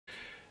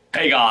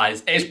Hey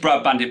guys, it's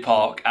Brad Bandit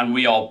Park and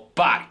we are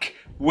back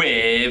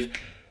with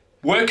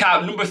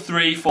workout number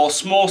 3 for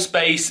small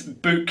space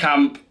boot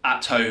camp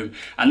at home.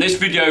 And this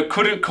video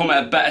couldn't come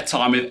at a better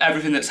time with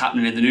everything that's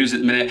happening in the news at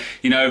the minute,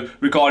 you know,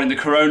 regarding the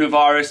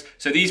coronavirus.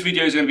 So these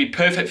videos are going to be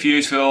perfect for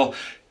you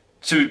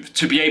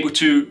to be able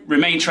to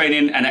remain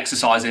training and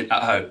exercising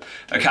at home.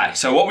 Okay,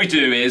 so what we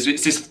do is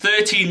it's this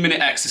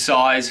 13-minute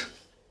exercise,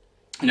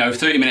 you know,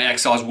 30-minute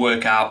exercise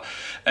workout.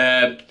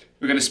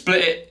 We're going to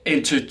split it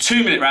into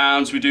 2-minute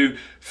rounds. We do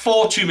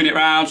 4 2-minute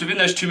rounds. Within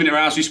those 2-minute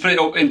rounds, we split it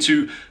up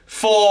into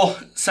 4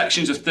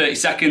 sections of 30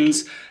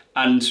 seconds.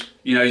 And,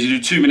 you know, you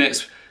do 2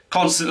 minutes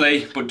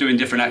constantly, but doing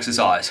different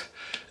exercise.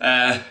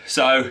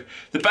 So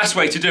the best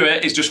way to do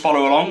it is just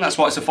follow along. That's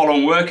why it's a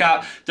follow-on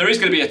workout. There is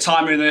going to be a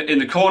timer in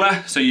the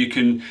corner, so you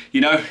can,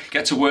 you know,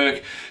 get to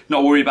work,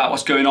 not worry about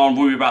what's going on,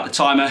 worry about the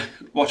timer,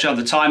 watch out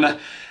the timer.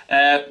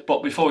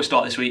 But before we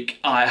start this week,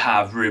 I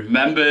have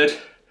remembered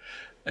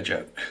a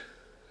joke.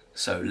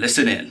 So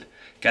listen in,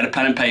 get a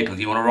pen and paper if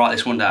you want to write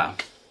this one down.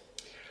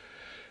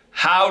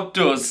 How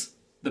does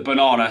the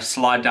banana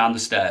slide down the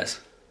stairs?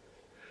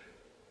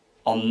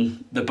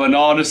 On the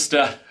banana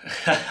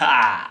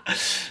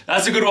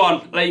That's a good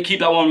one. Let you keep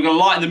that one. We're going to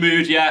lighten the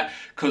mood, yeah,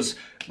 because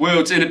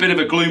world's in a bit of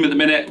a gloom at the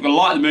minute. We're going to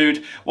lighten the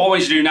mood. What I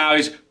want you to do now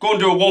is go and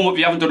do a warm-up if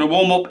you haven't done a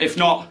warm-up. If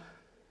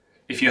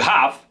you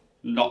have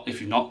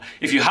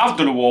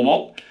done a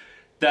warm-up,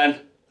 then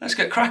let's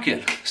get cracking.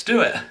 Let's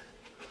do it.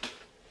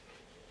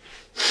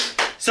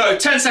 So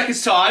 10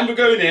 seconds time, we're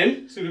going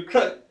in. So we'll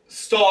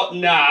start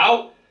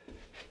now.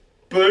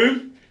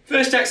 Boom.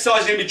 First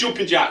exercise is going to be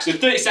jumping jacks. So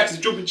 30 seconds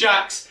of jumping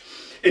jacks,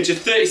 into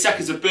 30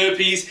 seconds of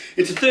burpees,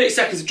 into 30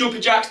 seconds of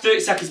jumping jacks,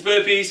 30 seconds of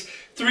burpees.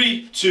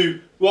 3,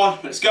 2, 1,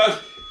 let's go.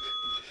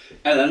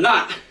 And then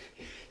that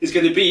is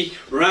going to be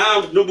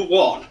round number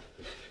 1.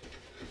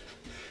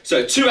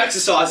 So 2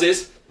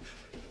 exercises.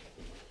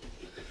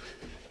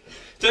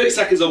 30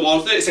 seconds on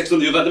one, 30 seconds on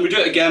the other. Then we do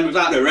it again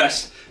without no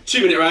rest.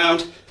 2-minute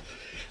round.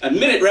 A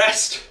minute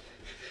rest,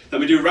 then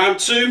we do round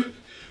 2,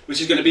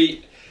 which is going to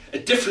be a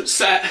different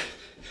set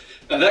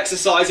of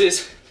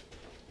exercises,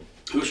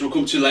 which we'll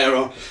come to later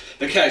on.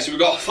 Okay, so we've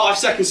got 5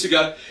 seconds to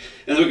go,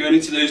 and then we're going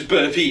into those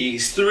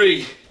burpees.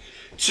 3,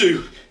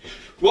 2,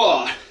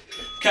 1.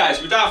 Okay,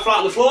 so we're down flat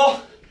on the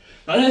floor,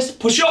 like this,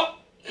 push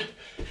up,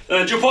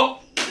 then jump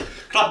up,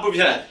 clap above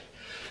your head.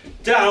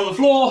 Down on the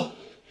floor,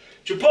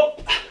 jump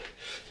up,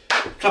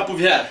 clap above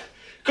your head.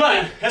 Come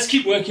on, let's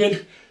keep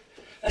working.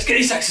 Let's get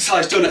this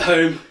exercise done at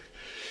home,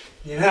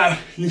 you know,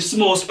 in a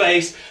small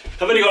space.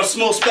 I've only got a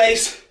small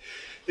space.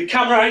 The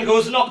camera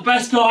angles are not the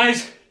best,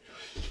 guys,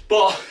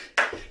 but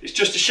it's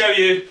just to show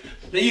you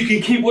that you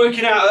can keep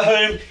working out at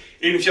home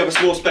even if you have a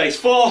small space.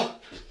 4,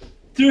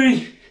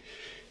 3,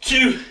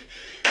 2,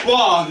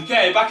 1.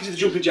 Okay, back into the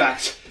jumping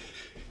jacks.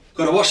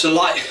 Got to watch the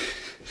light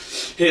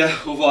here,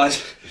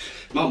 otherwise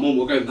my mum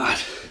will go mad.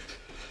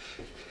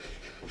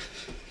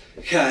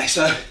 Okay,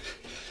 so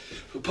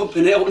we're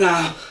pumping it up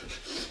now.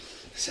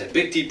 So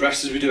big deep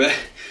breaths as we do it.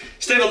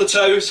 Stay on the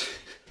toes.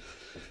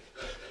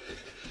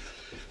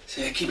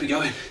 So yeah, keep it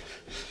going.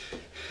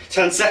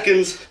 10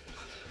 seconds.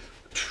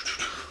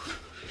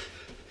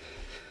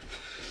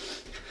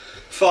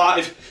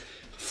 5,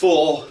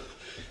 4,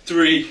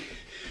 3,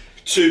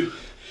 2,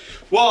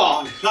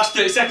 1. Last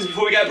 30 seconds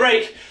before we get a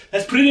break.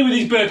 Let's put it in with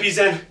these burpees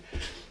then.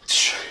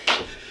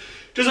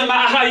 Doesn't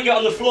matter how you get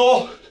on the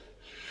floor,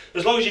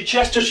 as long as your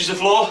chest touches the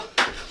floor,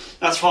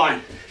 that's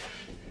fine.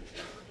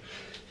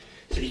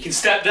 So you can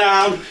step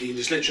down, you can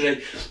just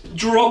literally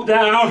drop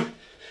down.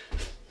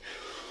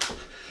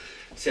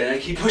 So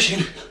then keep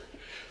pushing.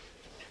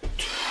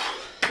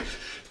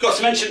 Got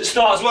to mention at the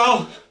start as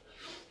well,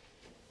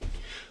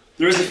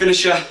 there is a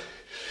finisher,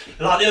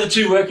 like the other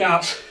 2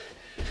 workouts.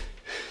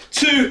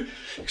 2,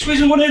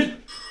 squeezing 1 in,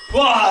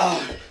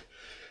 1,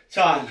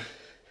 time.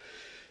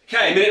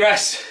 Okay, minute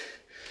rest.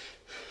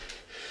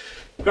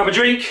 Grab a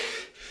drink,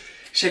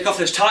 shake off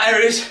those tight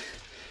areas.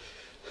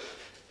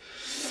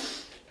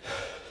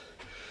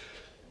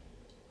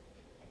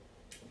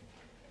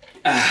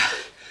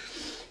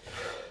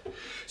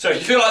 So if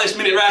you feel like this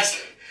minute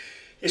rest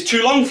is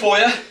too long for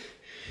you, you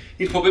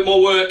need to put a bit more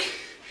work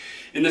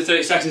in the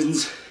 30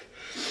 seconds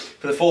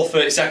for the full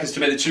 30 seconds to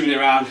make the 2-minute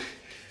round.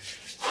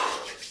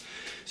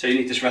 So you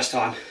need this rest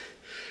time.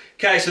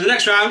 Okay, so the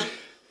next round,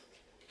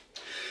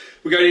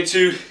 we're going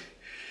into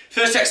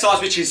first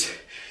exercise, which is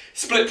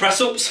split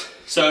press ups.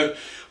 So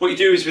what you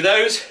do is with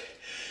those,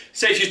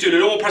 say if you're doing a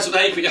normal press up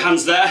there, you put your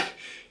hands there,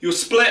 you'll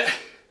split,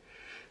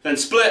 then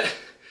split,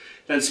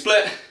 then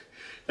split,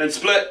 then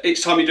split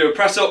each time you do a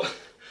press up.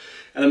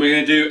 And then we're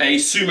going to do a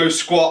sumo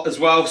squat as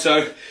well.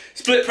 So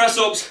split press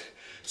ups,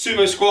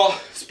 sumo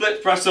squat,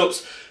 split press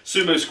ups,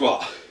 sumo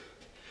squat.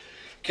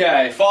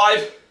 Okay,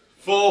 5,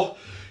 4,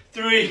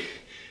 3,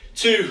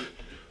 2,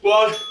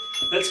 1.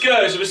 Let's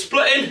go. So we're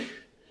splitting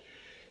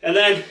and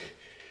then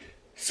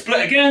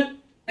split again.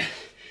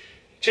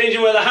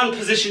 Changing where the hand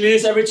position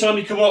is every time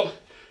you come up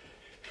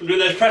from doing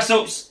those press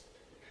ups.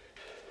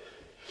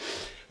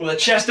 With the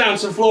chest down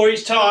to the floor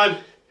each time.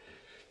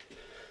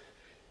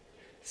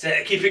 That's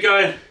it, keep it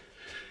going.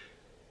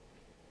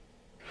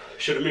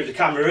 Should have moved the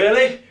camera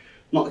really,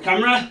 not the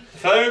camera, the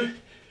phone.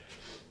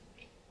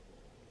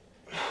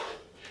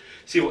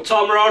 See what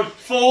time we're on.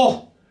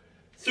 4,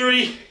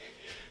 3,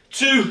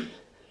 2,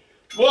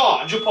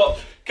 1. Jump up.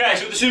 Okay,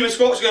 so with the sumo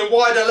squats, we're going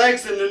wider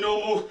legs than the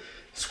normal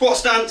squat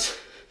stance.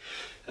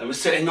 And we're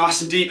sitting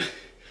nice and deep.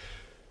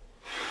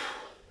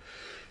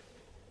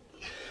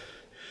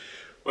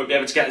 Won't be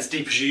able to get as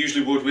deep as you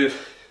usually would with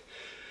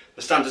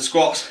the standard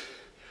squats.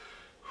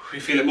 You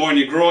feel it more in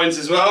your groins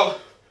as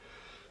well.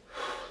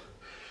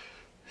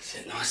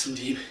 Sit nice and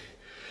deep.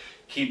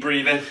 Keep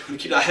breathing.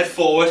 Keep that head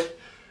forward,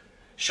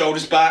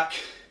 shoulders back.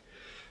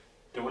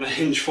 Don't want to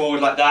hinge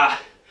forward like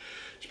that.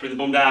 Just bring the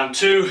bum down.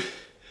 2,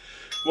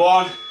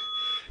 1.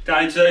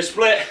 Down into those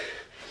split.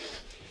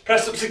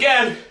 Press ups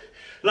again.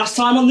 Last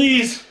time on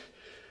these.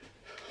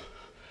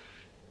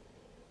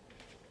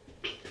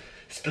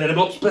 Split them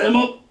up, split them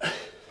up.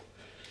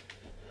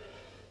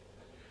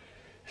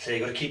 So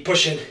you've got to keep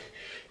pushing.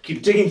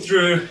 Keep digging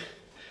through.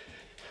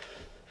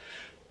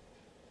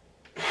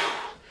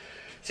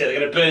 So they're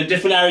going to burn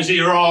different areas of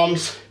your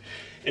arms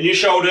and your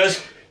shoulders.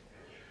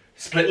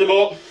 Split them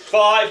up.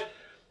 5,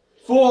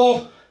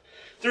 4,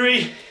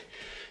 3,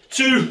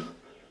 2,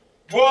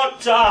 1,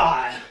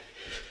 time.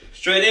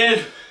 Straight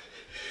in,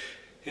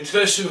 into the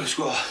sumo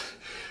squat.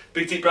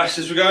 Big deep breaths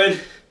as we're going.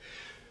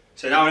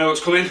 So now we know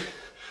what's coming.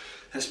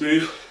 Let's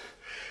move.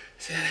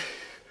 So,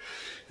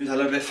 move that a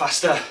little bit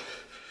faster.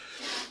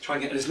 Try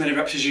and get as many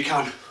reps as you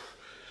can.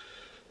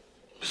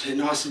 Sit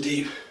nice and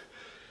deep.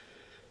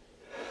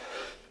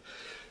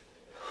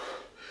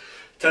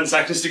 10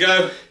 seconds to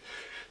go.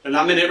 Then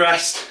that minute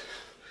rest.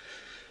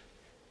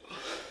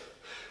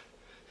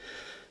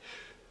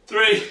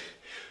 3,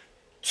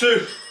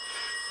 2,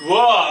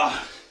 1.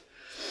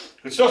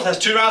 Good stuff, that's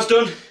 2 rounds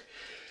done.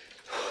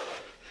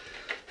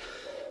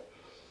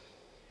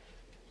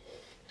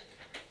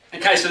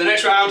 Okay, so the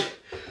next round,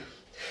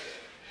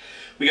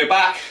 we go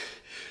back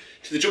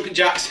to the jumping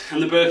jacks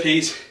and the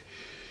burpees.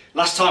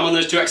 Last time on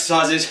those 2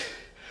 exercises,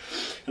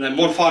 and then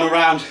one final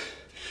round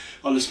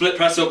on the split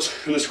press ups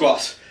and the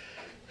squats.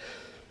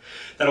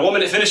 Then a 1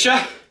 minute finisher,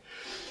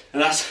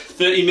 and that's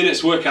 30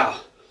 minutes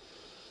workout.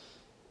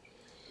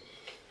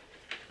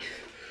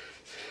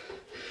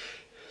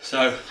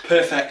 So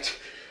perfect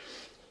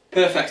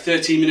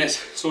 13 minutes,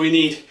 that's all you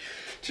need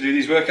to do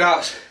these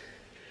workouts.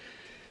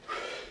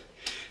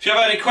 If you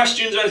have any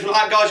questions or anything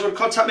like that, guys, you want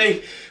to contact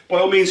me, by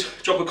all means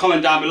drop a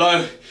comment down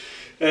below.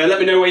 Let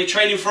me know where you're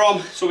training from,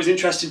 it's always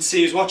interesting to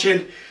see who's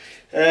watching.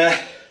 Yeah,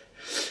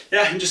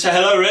 and just say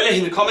hello really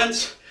in the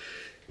comments.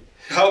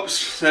 It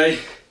helps,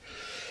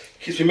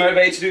 keeps me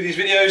motivated to do these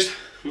videos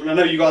when I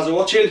know you guys are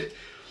watching.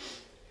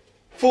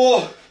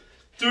 4,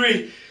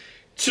 3,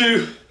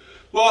 2,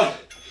 1.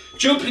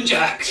 Jumping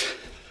jacks.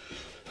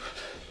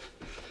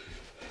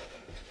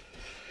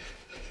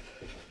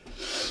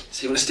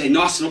 So you want to stay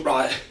nice and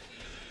upright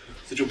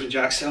with the jumping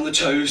jacks, stay on the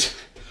toes.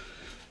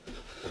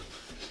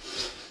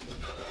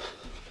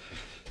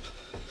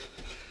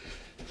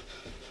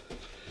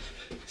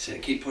 So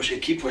keep pushing,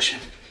 keep pushing.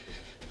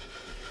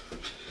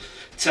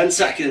 10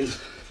 seconds.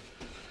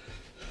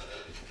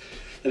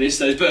 Then it's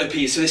those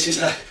burpees, so this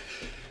is a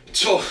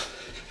tough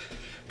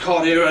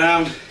cardio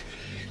round.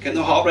 Getting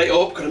the heart rate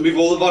up, gotta move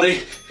all the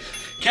body.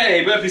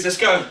 Okay, burpees, let's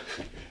go.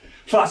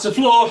 Flat to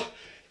floor,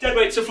 dead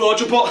weight to floor,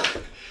 jump up,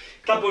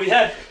 clap above your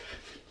head.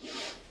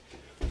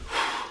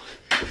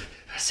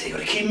 That's it, you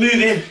gotta keep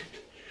moving.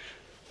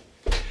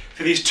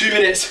 For these 2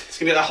 minutes, it's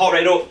gonna get that heart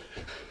rate up.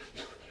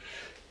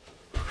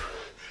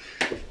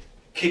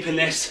 Keeping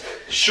this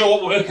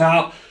short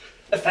workout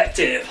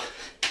effective.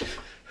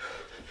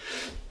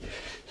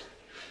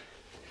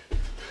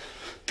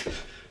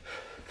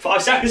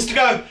 5 seconds to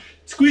go.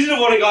 Squeeze it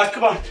up, guys,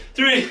 come on.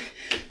 3,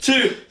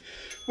 2,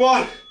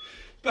 1.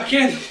 Back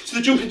in to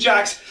the jumping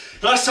jacks.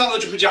 Last time on the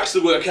jumping jacks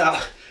of the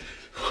workout.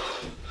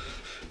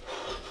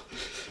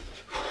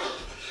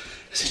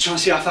 Let's try and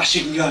see how fast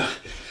you can go.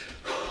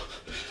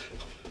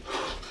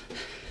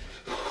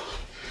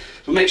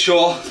 But make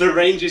sure the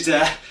range is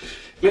there.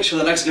 Make sure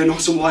the legs go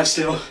nice and wide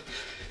still.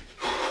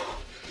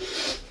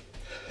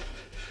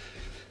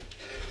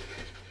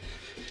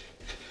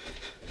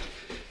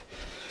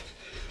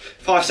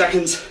 5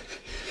 seconds.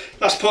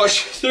 Last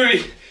push.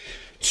 3,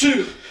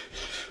 2,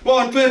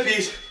 1.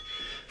 Burpees.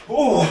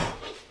 Oh,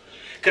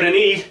 gonna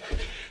need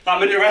that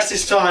minute rest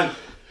this time.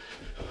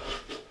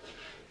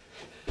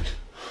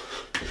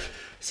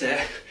 That's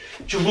it.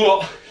 Jump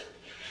up.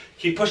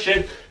 Keep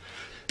pushing.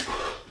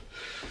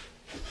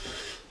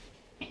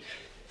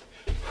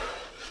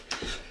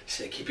 That's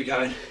it. Keep it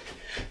going.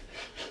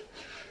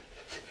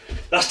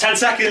 Last 10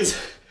 seconds.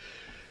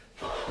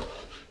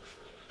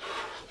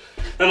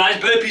 And that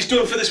is burpees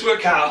done for this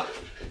workout.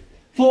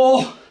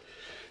 4,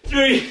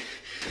 3,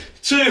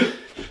 2,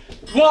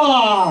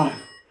 1.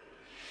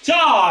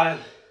 Time.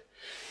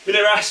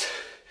 Minute rest.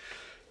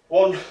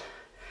 1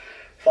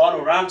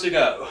 final round to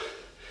go.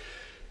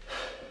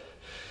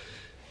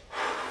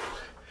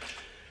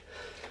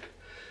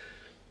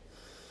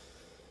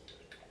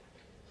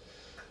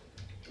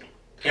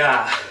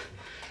 Yeah.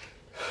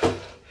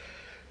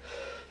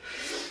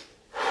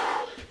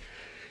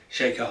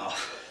 Shake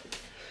off.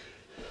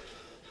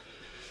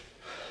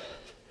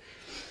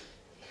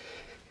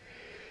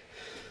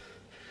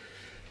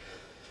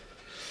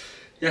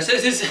 Yes,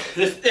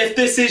 if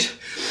this is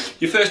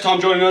your first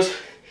time joining us,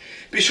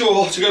 be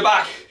sure to go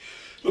back,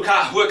 look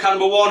at workout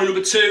number 1 and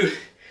number 2.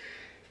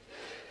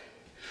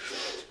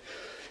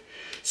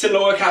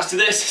 Similar workouts to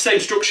this, same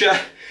structure,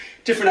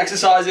 different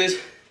exercises,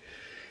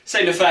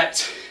 same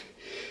effect,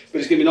 but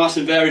it's going to be nice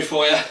and varied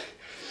for you.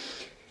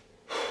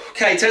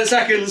 Okay, 10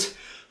 seconds,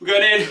 we're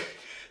going in,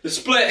 the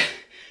split,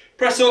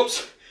 press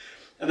ups,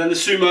 and then the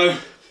sumo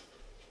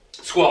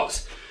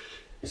squats.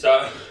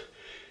 So,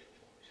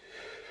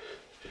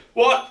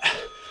 1,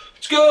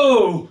 let's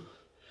go!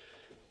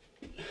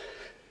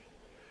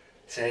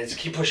 So just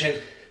keep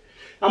pushing.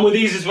 And with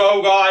these as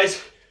well,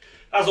 guys,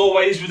 as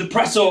always with the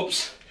press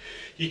ups,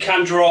 you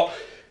can drop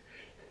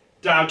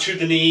down to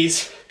the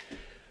knees.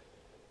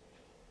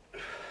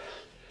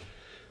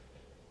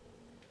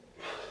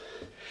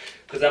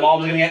 Because them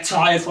arms are going to get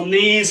tired from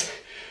these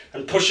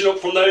and pushing up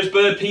from those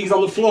burpees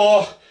on the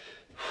floor.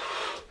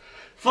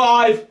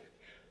 5,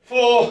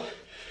 4,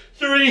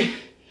 3,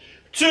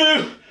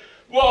 2,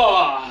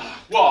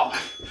 1.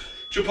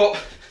 Jump up.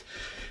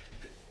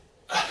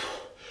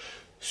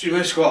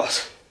 Sumo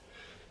squats.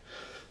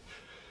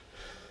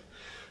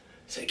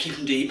 So keep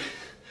them deep.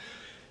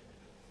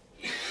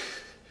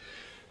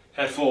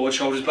 Head forward,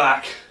 shoulders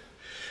back.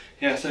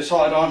 Yeah, so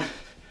side on.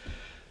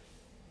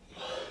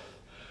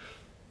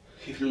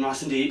 Keeping them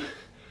nice and deep.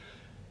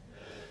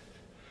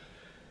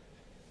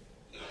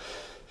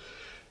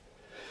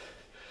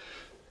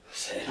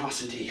 Stay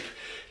nice and deep.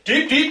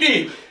 Deep, deep,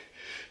 deep.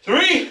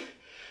 3,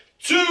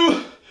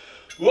 2,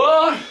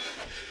 1.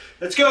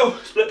 Let's go.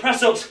 Split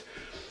press ups.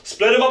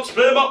 Split them up,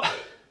 split them up.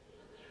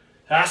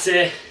 That's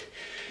it.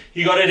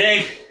 You gotta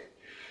dig.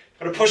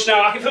 Gotta push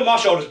now. I can feel my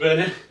shoulders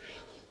burning.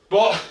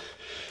 But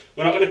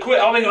we're not gonna quit,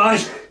 are we,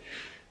 guys?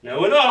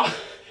 No, we're not.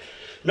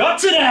 Not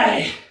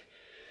today.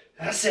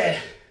 That's it.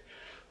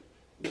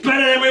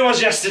 Better than we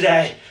was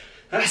yesterday.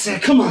 That's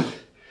it, come on.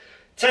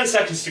 10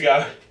 seconds to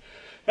go.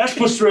 Let's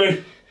push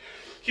through.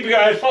 Keep it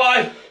going.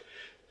 5,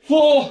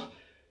 4,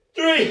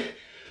 3,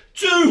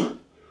 2,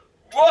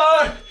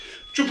 1.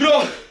 Jump it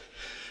up.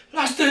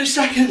 Last 30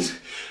 seconds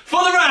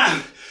for the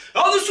round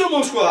of the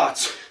sumo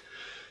squats.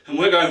 And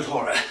we're going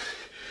for it.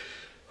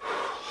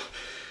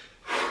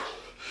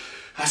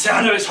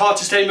 I know it's hard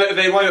to stay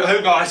motivated while you're at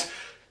home, guys.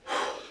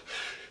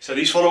 So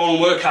these follow-on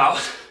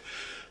workouts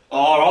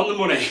are on the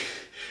money.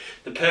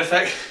 The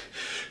perfect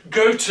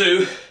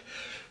go-to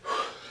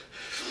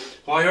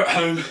while you're at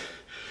home.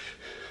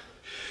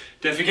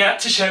 Don't forget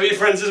to share with your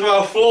friends as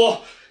well.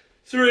 4,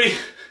 3,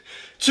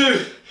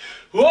 2,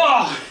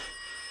 1.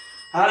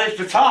 That is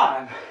the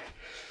time.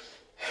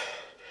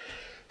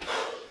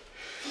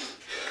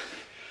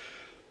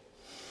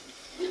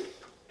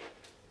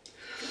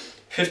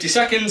 "50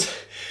 seconds,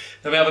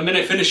 then we have a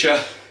minute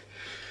finisher.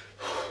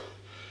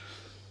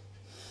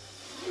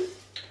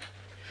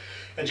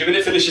 And your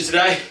minute finisher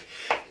today,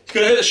 it's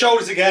going to hit the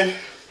shoulders again.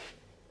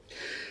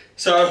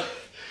 So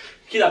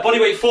keep that body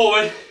weight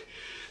forward.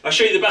 I'll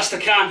show you the best I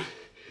can.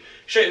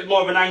 Show you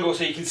more of an angle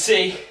so you can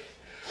see.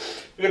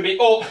 We're going to be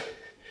up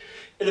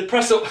in the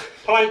press up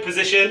plank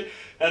position,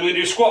 and we're going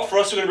to do a squat for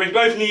us. We're going to bring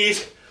both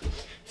knees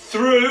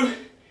through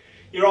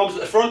your arms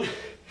at the front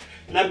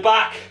and then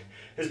back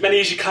as many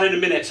as you can in a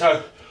minute.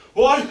 So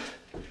 1,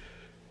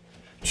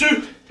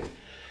 2,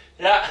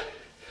 yeah,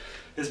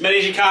 as many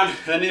as you can. And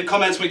then in the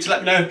comments, wait to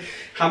let me know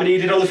how many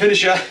you did on the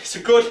finisher. It's a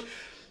good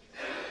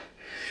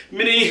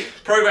mini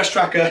progress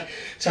tracker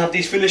to have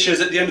these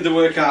finishers at the end of the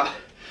workout.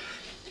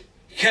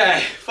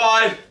 Okay,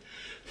 5,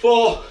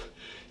 4,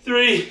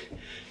 3,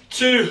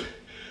 2,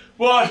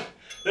 1.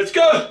 Let's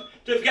go.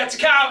 Don't forget to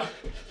count.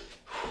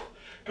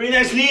 Bring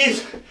those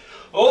knees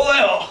all the way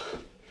up.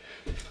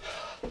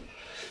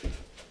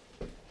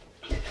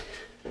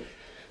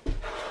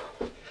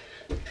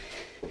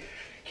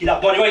 Keep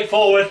that body weight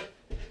forward.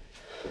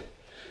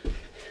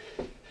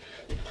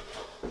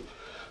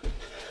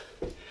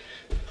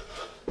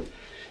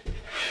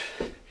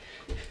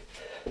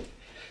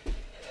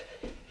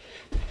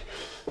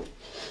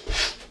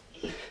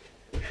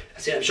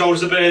 That's it, the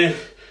shoulders are burning.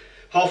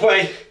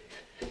 Halfway.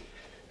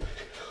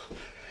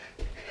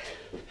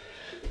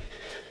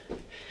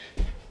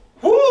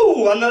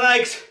 Woo! On the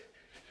legs.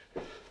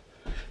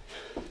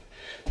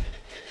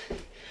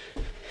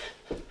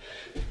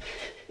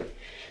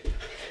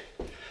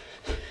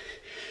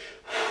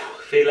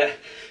 Feel it.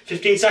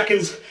 15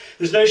 seconds.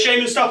 There's no shame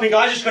in stopping,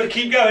 guys. Just got to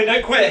keep going.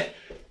 Don't quit.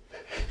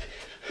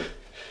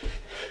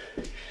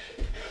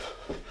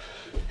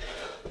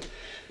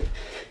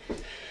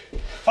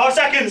 Five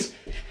seconds.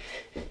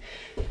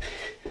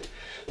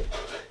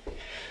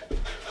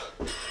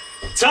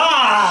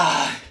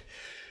 Time.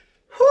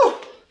 Whew.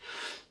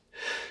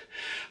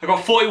 I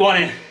got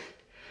 41 in.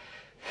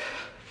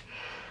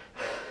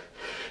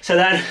 So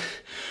then,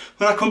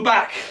 when I come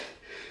back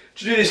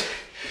to do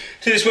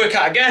this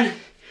workout again,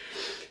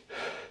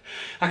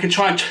 I can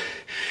try and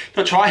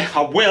not try,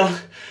 I will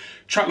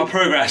track my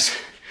progress.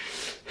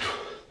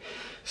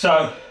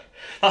 So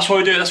that's why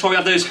we do it. That's why we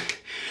have those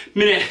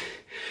minute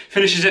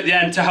finishes at the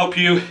end to help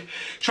you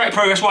track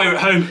progress while you're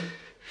at home.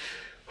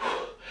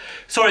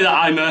 Sorry that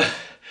I'm,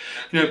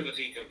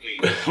 activity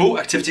complete. Oh,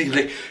 activity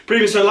complete.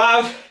 Breathing so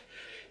loud.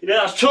 You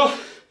know, that's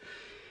tough.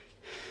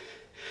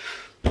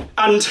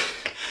 And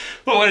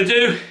what we're going to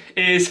do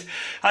is,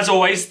 as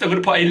always, I'm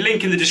going to put a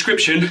link in the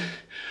description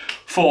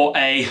for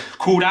a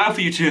cool down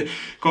for you to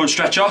go and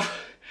stretch off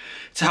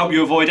to help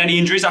you avoid any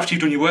injuries after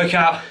you've done your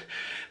workout,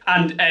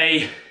 and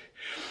a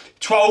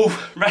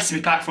 12 recipe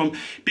pack from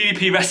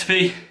BBP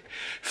Recipe,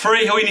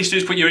 free. All you need to do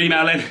is put your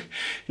email in and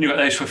you've got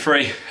those for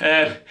free.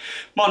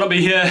 Might not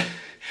be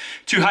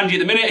too handy at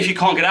the minute if you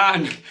can't get out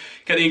and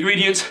get the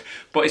ingredients,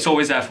 but it's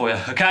always there for you,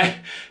 okay?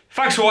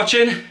 Thanks for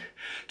watching.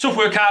 Tough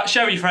workout,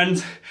 share with your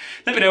friends.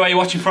 Let me know where you're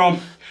watching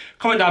from.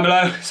 Comment down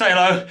below, say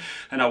hello,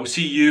 and I will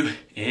see you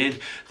in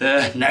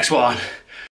the next one.